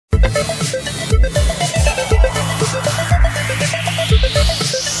Hey,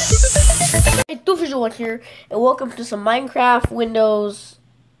 Visual here, and welcome to some Minecraft Windows.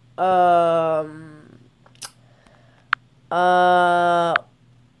 Yeah,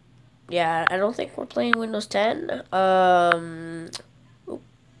 I don't think we're playing Windows 10.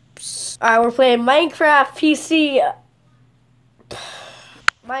 Oops. We're playing Minecraft PC.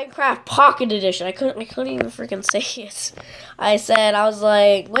 Minecraft Pocket Edition. I couldn't even freaking say it. I was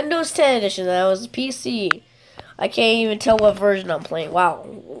like Windows 10 Edition. That was PC. I can't even tell what version I'm playing. Wow.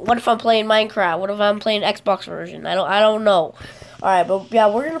 What if I'm playing Minecraft? What if I'm playing Xbox version? I don't know. Alright, but yeah,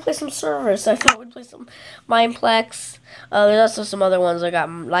 we're gonna play some servers. I thought we'd play some Mineplex. There's also some other ones. I got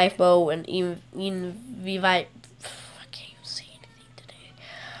Lifeboat and Invite. I can't even say anything today.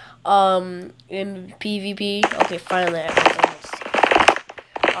 In PvP. Okay, finally.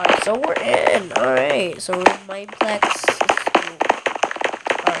 Alright, so we're in. Alright, so we're in Mineplex.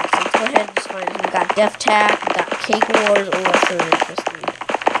 Alright, so let's go ahead and just find it. We got Death Tack, we got Cake Wars. Oh, that's really interesting.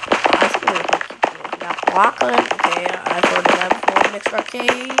 That's really fucking cool. We got Block Hunt. Okay, I've heard of that before. Mixed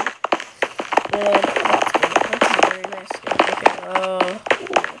Arcade. And that's a very nice skin.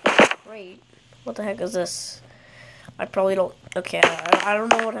 Okay, great. What the heck is this? I probably don't. Okay, I don't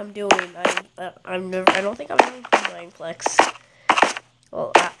know what I'm doing. I don't think I've ever played Mineplex.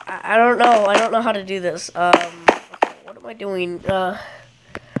 Well, I don't know. I don't know how to do this. Okay, what am I doing? Oh,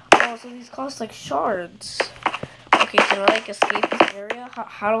 so these cost like shards. Okay, can I like escape this area?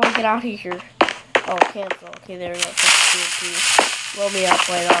 How do I get out of here? Oh, cancel. Okay, there we go. Blow me up,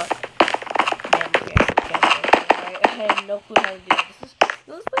 why not? Man, okay, cancel. I have no clue how to do this.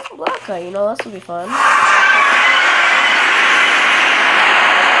 Let's play some Block Hunt, you know, this will be fun.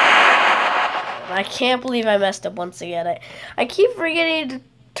 I can't believe I messed up once again. I keep forgetting to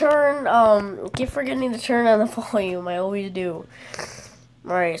turn on the volume. I always do.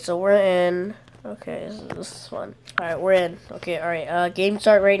 Alright, so we're in. Okay, this is fun. Alright, we're in. Okay, alright, game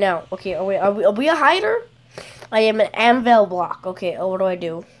start right now. Okay, oh wait, are we a hider? I am an anvil block. Okay, what do I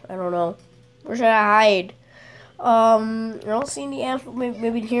do? I don't know. Where should I hide? I don't see any anvil.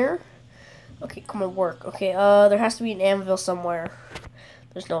 Maybe in here? Okay, come on, work. Okay, there has to be an anvil somewhere.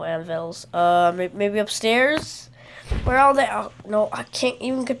 There's no anvils. Maybe upstairs? Where are they? Oh, no, I can't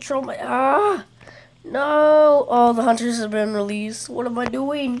even control my... No! Oh, the hunters have been released. What am I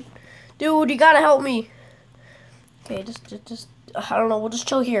doing? Dude, you gotta help me. Okay, just I don't know. We'll just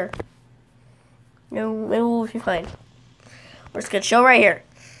chill here. Maybe we'll be fine. We're just gonna chill right here.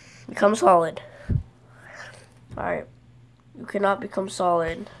 Become solid. Alright. You cannot become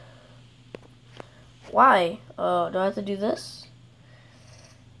solid. Why? Do I have to do this?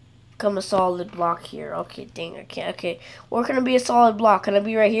 Become a solid block here. Okay, dang, I can't. Okay, where can I be a solid block? Can I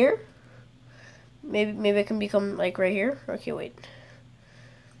be right here? Maybe I can become like right here. Okay, wait.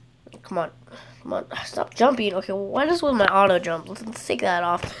 Come on, stop jumping. Okay, well, what is with my auto jump? Let's take that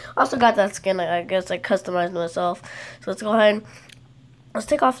off. I also got that skin. I guess I customized myself. So let's go ahead. Let's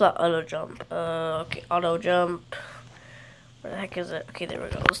take off that auto jump. Okay, auto jump. Where the heck is it? Okay, there we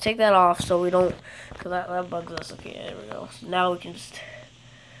go. Let's take that off so we don't, cause that bugs us. Okay, there we go. So now we can just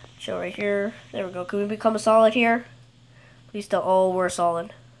chill right here. There we go. Can we become a solid here? Please don't. Oh, we're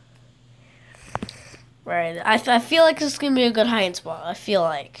solid. Right. I feel like this is gonna be a good hiding spot. I feel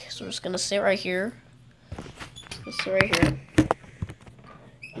like. So we're just gonna sit right here. Let's sit right here.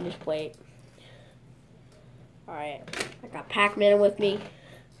 And just wait. Alright. I got Pac-Man with me.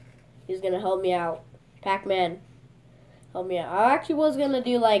 He's gonna help me out. Pac-Man. Help me out. I actually was gonna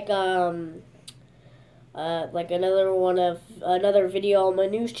do like another video on my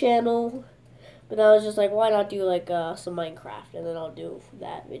news channel. But I was just like, why not do like some Minecraft, and then I'll do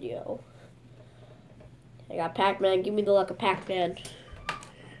that video. I got Pac-Man. Give me the luck of Pac-Man.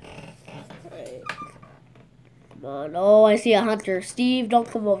 Alright. Come on. Oh, I see a hunter. Steve, don't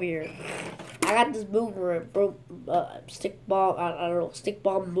come over here. I got this boomerang. Stick bomb. I don't know. Stick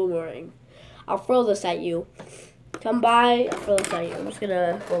bomb boomerang. I'll throw this at you. Come by. I'll throw this at you. I'm just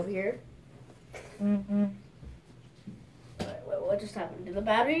gonna go over here. Alright, wait, what just happened? Did the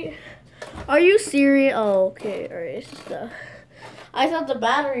battery? Are you serious? Oh, okay. Alright, it's just I thought the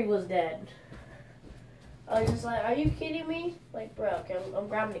battery was dead. I was just like, are you kidding me? Like, bro, okay, I'm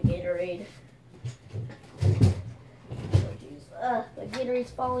grabbing the Gatorade. Oh, jeez. The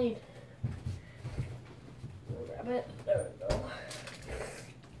Gatorade's falling. I'll grab it. There we go.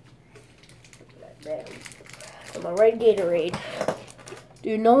 There. So my red Gatorade.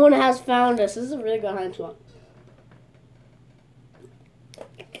 Dude, no one has found us. This is a really good hiding spot.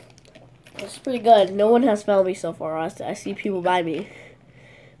 It's pretty good. No one has found me so far. I see people by me.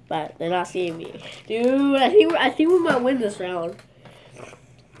 But they're not seeing me. Dude, I think we might win this round.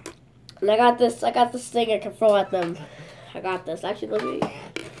 And I got this thing I can throw at them. I got this. Actually, let me.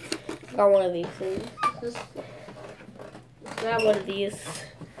 I got one of these things. Just grab one of these.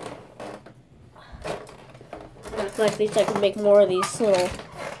 I feel like at least I can make more of these little,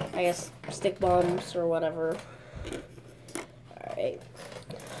 I guess, stick bombs or whatever. Alright.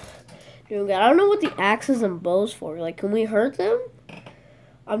 Dude, I don't know what the axes and bows for. Like, can we hurt them?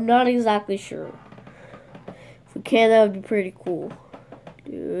 I'm not exactly sure. If we can, that would be pretty cool.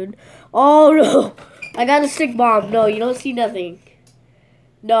 Dude. Oh, no. I got a stick bomb. No, you don't see nothing.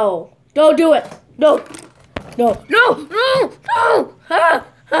 No. Don't do it. No. No. No. No. No. Ah.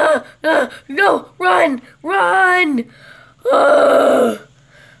 No. Run. Run.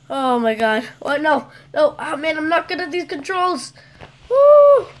 Oh, my God. What? No. No. Oh, man, I'm not good at these controls.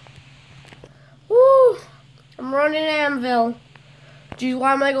 Woo. Woo. I'm running Anvil. Geez,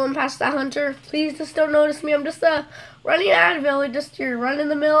 why am I going past that hunter? Please just don't notice me. I'm just running Anvil. Just your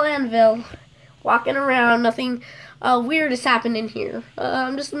run-in-the-mill Anvil. Walking around. Nothing weird is happening here.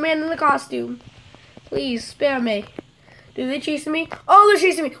 I'm just a man in the costume. Please, spare me. Do they chasing me? Oh, they're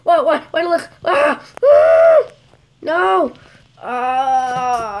chasing me. What? Wait, look. Ah! Ah! No.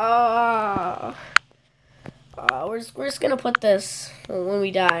 We're just going to put this when we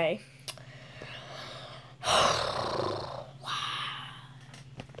die.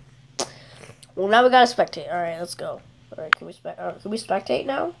 Well, now we gotta spectate. All right, let's go. All right, can we spectate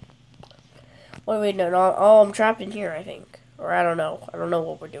now? What are we doing? Oh, I'm trapped in here, I think, or I don't know. I don't know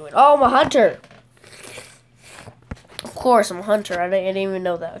what we're doing. Oh, I'm a hunter. Of course, I'm a hunter. I didn't even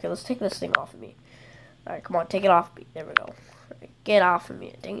know that. Okay, let's take this thing off of me. All right, come on, take it off me. There we go. Right, get off of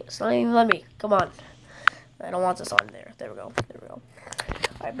me. Dang it, it's not even letting me. Come on. I don't want this on there. There we go. There we go.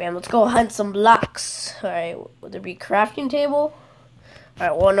 All right, man, let's go hunt some blocks. All right, would there be a crafting table?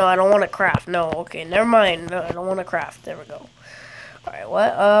 Alright, well, no, I don't want to craft. No, okay, never mind. No, I don't want to craft. There we go. Alright,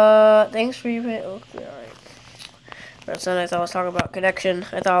 what? Thanks for your pay. Okay, alright. That's then I thought I was talking about connection.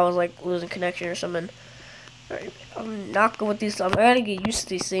 I thought I was, like, losing connection or something. Alright, I'm not good with these. I gotta get used to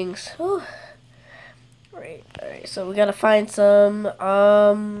these things. Alright, so we gotta find some,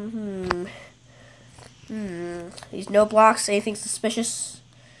 These no blocks. Anything suspicious?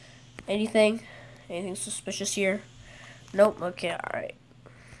 Anything suspicious here? Nope, okay, alright.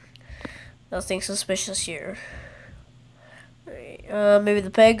 Nothing suspicious here. Alright, maybe the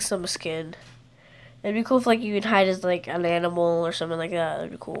pegs, some skin. It'd be cool if, like, you could hide as, like, an animal or something like that.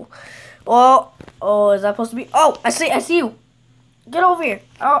 That'd be cool. Oh, is that supposed to be? Oh, I see you. Get over here.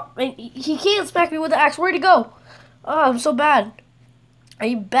 Oh, man, he can't smack me with the axe. Where'd he go? Oh, I'm so bad.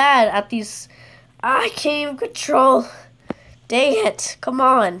 I'm bad at these. I can't even control. Dang it. Come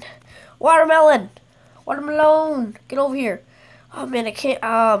on. Watermelon. Get over here. Oh man, I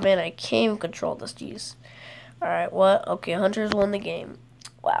can't even control this, jeez. Alright, what? Okay, hunters won the game.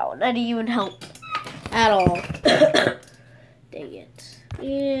 Wow, not even help at all. Dang it.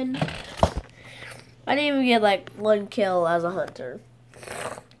 And I didn't even get like one kill as a hunter.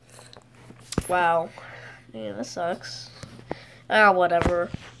 Wow. Man, that sucks. Whatever.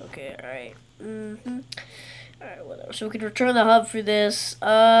 Okay, alright. Alright, whatever. So we can return the hub for this.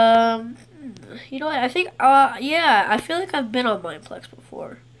 You know what? I think, yeah, I feel like I've been on Mineplex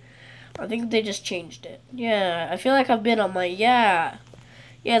before. I think they just changed it. Yeah, I feel like I've been on yeah,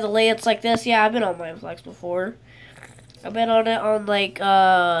 the layout's like this. Yeah, I've been on Mineplex before. I've been on it on, like,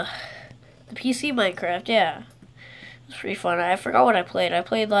 the PC Minecraft, yeah. It's pretty fun. I forgot what I played. I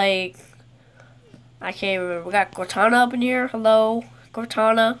played, like, I can't remember. We got Cortana up in here. Hello,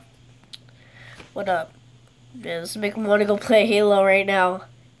 Cortana. What up? Yeah, this make me want to go play Halo right now.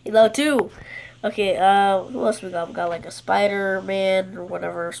 Halo 2. Okay, who else we got? We got like a Spider-Man or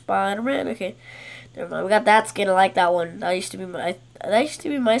whatever. Spider-Man. Okay, never mind. We got that skin. I like that one. That used to be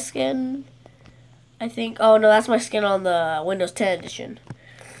my skin. I think. Oh no, that's my skin on the Windows 10 edition.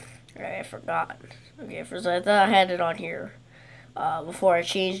 Alright, I forgot. Okay, first I thought I had it on here. Before I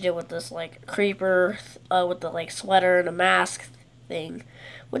changed it with this like creeper, with the like sweater and a mask thing,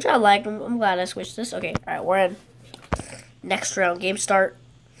 which I like. I'm glad I switched this. Okay, alright, we're in. Next round, game start.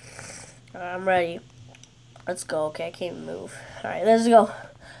 I'm ready. Let's go. Okay, I can't even move. Alright, let's go.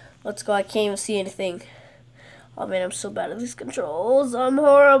 Let's go. I can't even see anything. Oh man, I'm so bad at these controls. I'm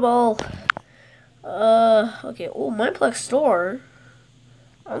horrible. Okay. Oh, Mineplex store.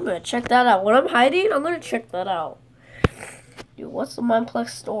 I'm gonna check that out. When I'm hiding, I'm gonna check that out. Dude, what's the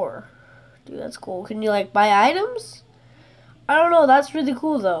Mineplex store? Dude, that's cool. Can you like buy items? I don't know. That's really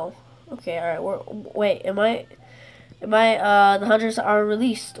cool though. Okay, alright. Wait, am I the hunters are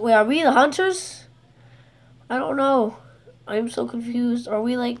released. Wait, are we the hunters? I don't know. I'm so confused. Are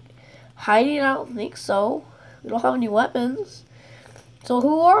we like hiding? I don't think so. We don't have any weapons. So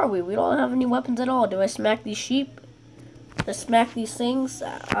who are we? We don't have any weapons at all. Do I smack these sheep? Do I smack these things?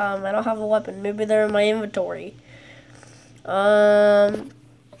 I don't have a weapon. Maybe they're in my inventory. No,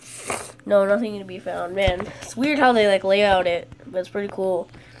 nothing to be found. Man, it's weird how they like lay out it, but it's pretty cool.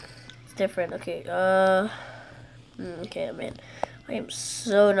 It's different. Okay, okay, man. I am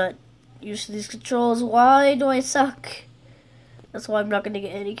so not used to these controls. Why do I suck? That's why I'm not gonna get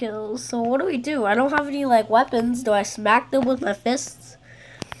any kills. So what do? I don't have any like weapons. Do I smack them with my fists?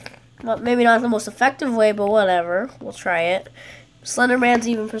 Well, maybe not the most effective way, but whatever. We'll try it. Slenderman's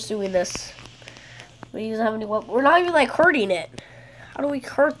even pursuing this. We don't have any weapons. We're not even like hurting it. How do we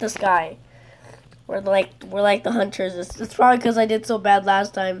hurt this guy? We're like the hunters. It's probably because I did so bad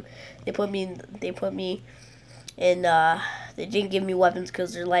last time. They put me in. They didn't give me weapons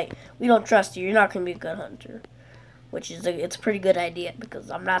because they're like, we don't trust you. You're not gonna be a good hunter. Which is it's a pretty good idea because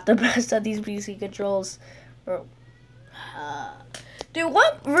I'm not the best at these PC controls. Dude,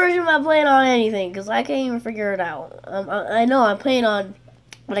 what version am I playing on anything? Because I can't even figure it out. I know I'm playing on,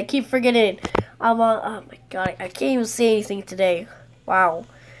 but I keep forgetting. I'm on. Oh my god, I can't even say anything today. Wow.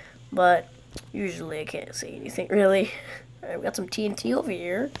 But usually I can't say anything really. Alright, we got some TNT over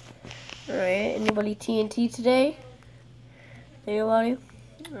here. Alright, anybody TNT today? Anybody?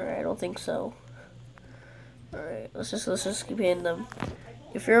 Alright, I don't think so. Alright, let's just keep hitting them.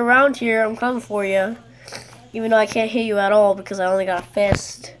 If you're around here, I'm coming for you. Even though I can't hit you at all because I only got a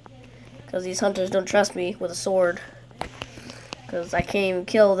fist. Because these hunters don't trust me with a sword. Because I can't even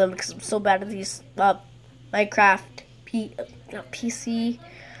kill them because I'm so bad at these Minecraft PC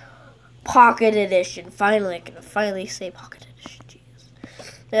Pocket Edition. Finally, I can finally say Pocket Edition. Jeez.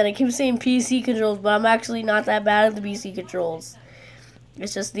 And I keep saying PC controls, but I'm actually not that bad at the PC controls.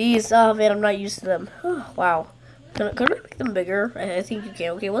 It's just these. Oh man, I'm not used to them. Oh, wow. Can I make them bigger? I think you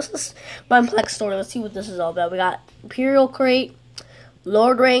can. Okay, what's this Mineplex store? Let's see what this is all about. We got Imperial Crate,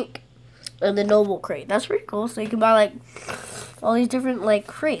 Lord Rank, and the Noble Crate. That's pretty cool. So you can buy like all these different like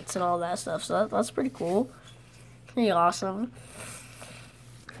crates and all that stuff. So that's pretty cool. Pretty awesome.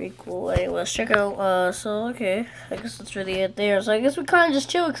 Pretty cool. Anyway, let's check out. So okay, I guess that's really it there. So I guess we kind of just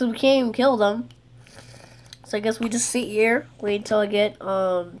chill because we can't even kill them. So I guess we just sit here, wait until I get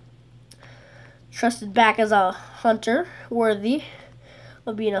trusted back as a hunter, worthy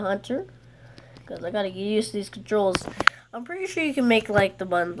of being a hunter. Because I gotta get used to these controls. I'm pretty sure you can make like the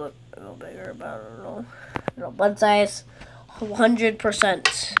buns look a little bigger, but I don't know. You know, bun size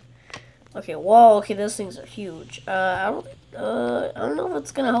 100%. Okay, whoa, okay, those things are huge. I don't know if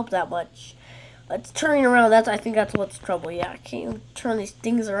it's gonna help that much. It's turning around. I think that's what's trouble. Yeah, I can't even turn these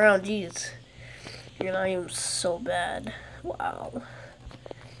things around. Jeez. You're not even so bad. Wow.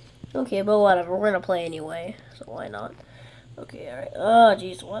 Okay, but whatever. We're gonna play anyway, so why not? Okay, alright. Oh,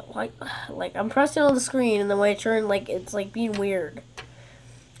 jeez. What? Why? Like, I'm pressing on the screen, and then when I turn, like, it's, like, being weird.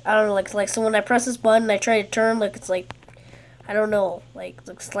 I don't know, like, so when I press this button, I try to turn, like, it's, like, I don't know. Like,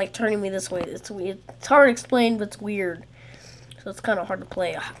 it's, like, turning me this way. It's hard to explain, but it's weird. So it's kind of hard to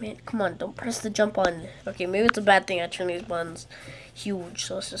play. Oh, man, come on. Don't press the jump button. Okay, maybe it's a bad thing I turn these buttons huge,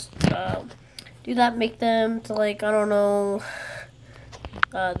 so let's just, do that, make them to, like, I don't know,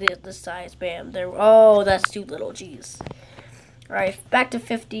 this size. Bam. There. Oh, that's too little. Jeez. Alright, back to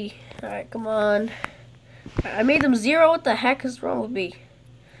 50. Alright, come on. I made them 0. What the heck is wrong with me?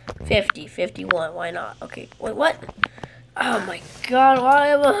 50, 51. Why not? Okay. Wait, what? Oh my god. Why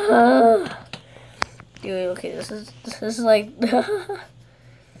am I... Dude, okay, this is like...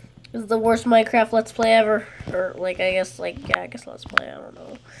 This is the worst Minecraft Let's Play ever. Or, like, I guess Let's Play. I don't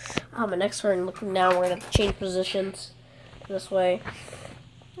know. My next turn, looking now, we're going to change positions this way.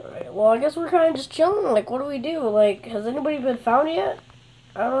 Alright, well, I guess we're kind of just chilling. Like, what do we do? Like, has anybody been found yet?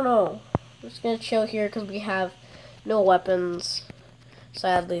 I don't know. We're just going to chill here because we have no weapons,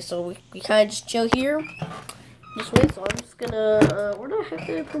 sadly. So we kind of just chill here. Just wait, so I'm just going to, where the heck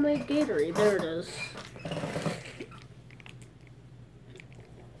did I put my Gatorade? There it is.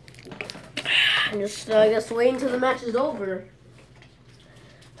 And just, I guess, wait until the match is over.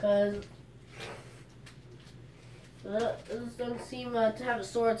 Because this doesn't seem to have a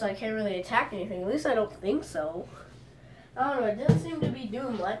sword, so I can't really attack anything. At least I don't think so. I don't know, it doesn't seem to be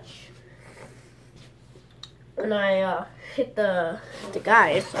doing much. And I hit the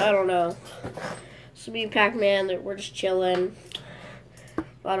guys, I don't know. So me and Pac-Man, we're just chilling.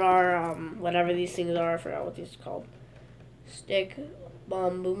 About our, whatever these things are, I forgot what these are called. Stick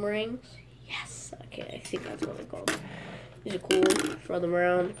bomb boomerangs. Yes, okay, I think that's what they're called. These are cool, throw them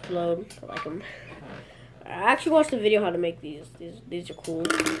around, load, I like them. I actually watched a video how to make these. These are cool.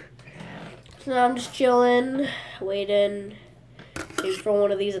 So now I'm just chilling, waiting. Maybe throw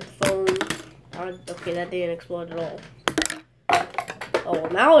one of these at the phone. Okay, that didn't explode at all. Oh,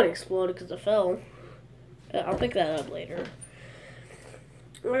 well, now it exploded because it fell. I'll pick that up later.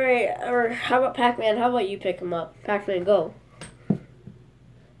 Alright, or how about Pac-Man? How about you pick him up? Pac-Man, go.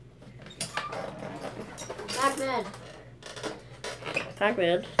 Pac-Man.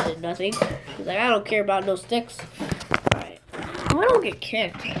 Pac-Man did nothing. He's like, I don't care about no sticks. Alright. I don't get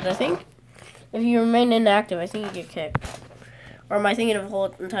kicked. I think if you remain inactive, I think you get kicked. Or am I thinking of a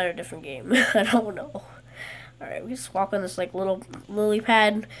whole entire different game? I don't know. Alright, we just walk on this like little lily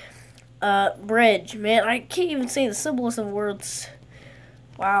pad bridge. Man, I can't even say the simplest of words.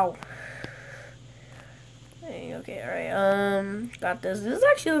 Wow. Hey, okay, alright, got this. This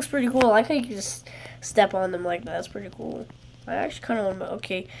actually looks pretty cool. I like how you can just step on them like that. That's pretty cool. I actually kind of want to,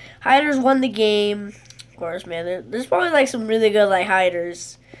 okay. Hiders won the game. Of course, man. There's probably like some really good like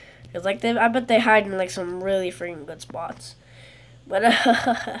hiders. Cause like I bet they hide in like some really freaking good spots. But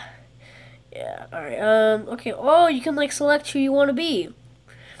yeah, alright, okay. Oh, you can like select who you want to be.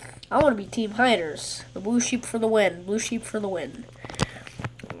 I want to be Team Hiders. The blue sheep for the win. Blue sheep for the win.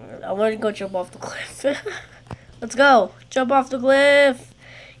 I want to go jump off the cliff. Let's go. Jump off the cliff.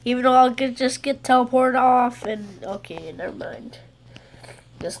 Even though I'll just get teleported off. And okay, never mind.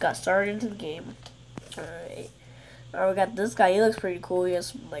 Just got started into the game. Alright. Alright, we got this guy. He looks pretty cool. He has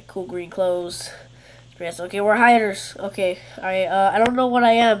some, like cool green clothes. Yes, okay, we're hiders. Okay. Alright, I don't know what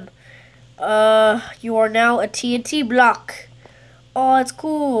I am. You are now a TNT block. Oh, it's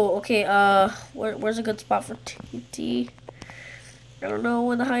cool. Okay, where's a good spot for TNT? I don't know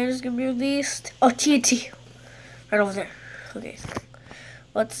when the hiders gonna be released. Oh, TNT. Right over there. Okay.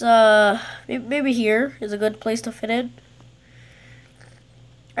 Let's, maybe here is a good place to fit in.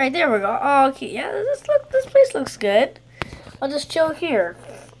 Alright, there we go. Oh, okay, yeah, this place looks good. I'll just chill here.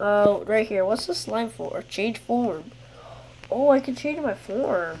 Right here. What's the slime for? Change form. Oh, I can change my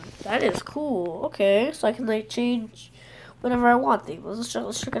form. That is cool. Okay, so I can, like, change whenever I want things.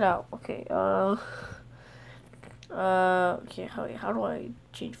 Let's check it out. Okay, okay, how do I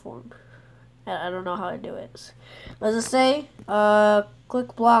change form? I don't know how to do it. What does it say?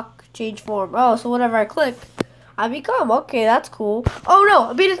 Click block, change form. Oh, so whenever I click, I become. Okay, that's cool. Oh no,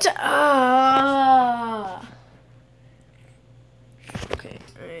 I beat it to. Okay,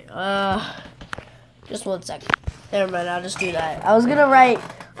 alright. Just 1 second. Never mind, I'll just do that. I was gonna write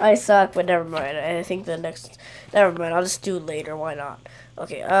I suck, but never mind. I think the next. Never mind, I'll just do it later. Why not?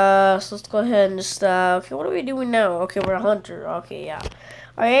 Okay, so let's go ahead and just, okay, what are we doing now? Okay, we're a hunter. Okay, yeah.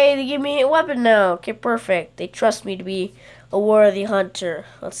 Alright, they give me a weapon now. Okay, perfect. They trust me to be a worthy hunter.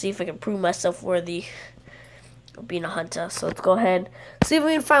 Let's see if I can prove myself worthy of being a hunter. So let's go ahead. See if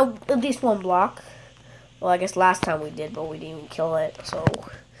we can find at least one block. Well, I guess last time we did, but we didn't even kill it, so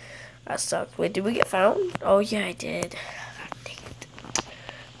that sucks. Wait, did we get found? Oh, yeah, I did. Dang it.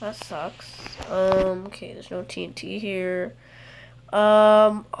 That sucks. Okay, there's no TNT here.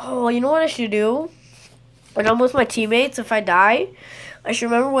 Oh, you know what I should do? When I'm with my teammates, if I die, I should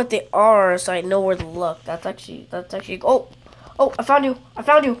remember what they are so I know where to look. That's actually, oh, I found you.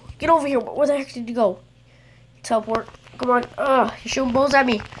 Get over here. Where the heck did you go? Teleport. Come on. Ugh, he's shooting bows at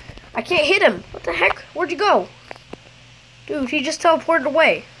me. I can't hit him. What the heck? Where'd you go? Dude, he just teleported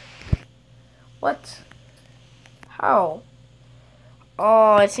away. What? How?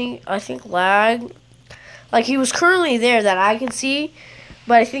 Oh, I think lag. Like, he was currently there that I can see,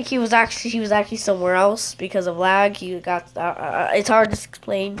 but I think he was actually somewhere else because of lag. He got it's hard to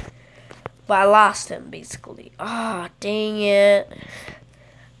explain, but I lost him basically. Ah, oh, dang it,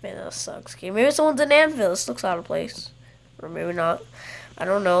 man, that sucks. Okay, maybe someone's an anvil. This looks out of place, or maybe not. I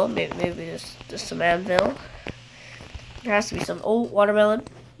don't know. Maybe just some anvil. There has to be some. Oh, watermelon.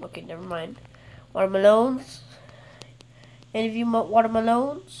 Okay, never mind. Watermelons. Any of you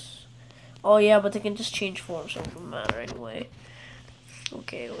watermelons? Oh yeah, but they can just change forms, so it doesn't matter anyway.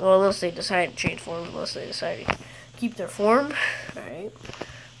 Okay, well, unless they decide to change forms, unless they decide to keep their form. Alright.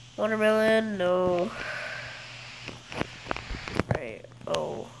 Watermelon, no. Alright,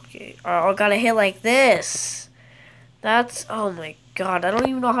 oh, okay. I gotta hit like this. That's, oh my god, I don't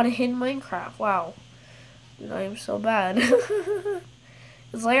even know how to hit in Minecraft. Wow. Dude, I am so bad.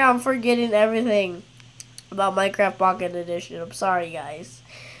 It's like I'm forgetting everything about Minecraft Pocket Edition. I'm sorry, guys.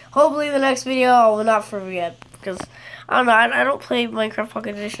 Hopefully the next video I will not forget, because I don't know, I don't play Minecraft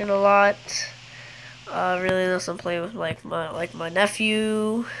Pocket Edition a lot. Really doesn't play with like my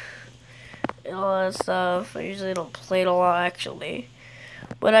nephew and all that stuff. I usually don't play it a lot actually,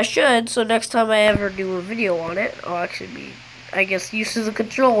 but I should. So next time I ever do a video on it, I'll actually be, I guess, used to the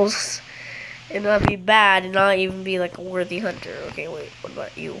controls and not be bad and not even be like a worthy hunter. Okay, wait, what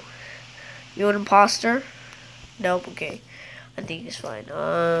about you? You an imposter? Nope. Okay. I think it's fine.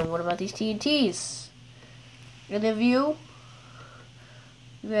 What about these TNTs? Any of you?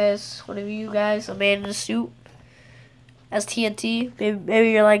 You guys, one of you guys, a man in a suit, as TNT.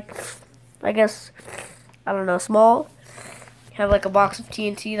 Maybe you're like, I guess, I don't know, small. You have like a box of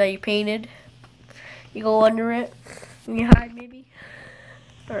TNT that you painted. You go under it and you hide, maybe.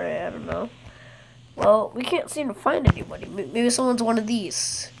 All right, I don't know. Well, we can't seem to find anybody. Maybe someone's one of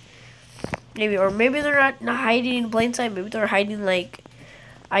these. Maybe, or maybe they're not hiding in plain sight. Maybe they're hiding, like,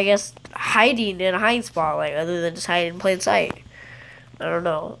 I guess, hiding in a hiding spot, like, other than just hiding in plain sight. I don't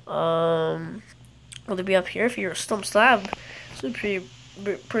know. Will they be up here? If you're a stump slab, it's a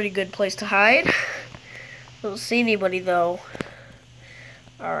pretty good place to hide. I don't see anybody, though.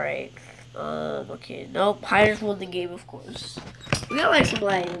 Alright. Okay. Nope. Hiders won the game, of course. We got, like, some,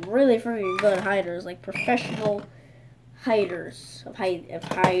 like, really freaking good hiders. Like, professional hiders of hide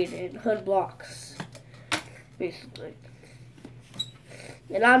and hood blocks, basically.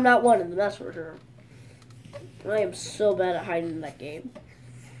 And I'm not one of them, that's for sure. I am so bad at hiding in that game.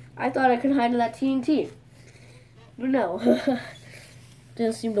 I thought I could hide in that TNT, but no,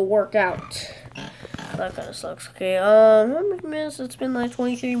 didn't seem to work out. That kind of sucks. Okay, how many minutes? It's been like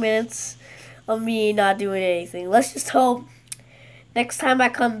 23 minutes of me not doing anything. Let's just hope next time I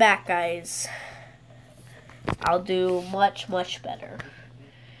come back, guys, I'll do much, much better.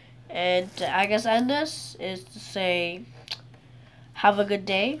 And I guess end this is to say, have a good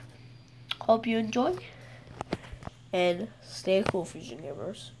day. Hope you enjoy. And stay cool, Fusion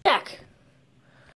Gamers.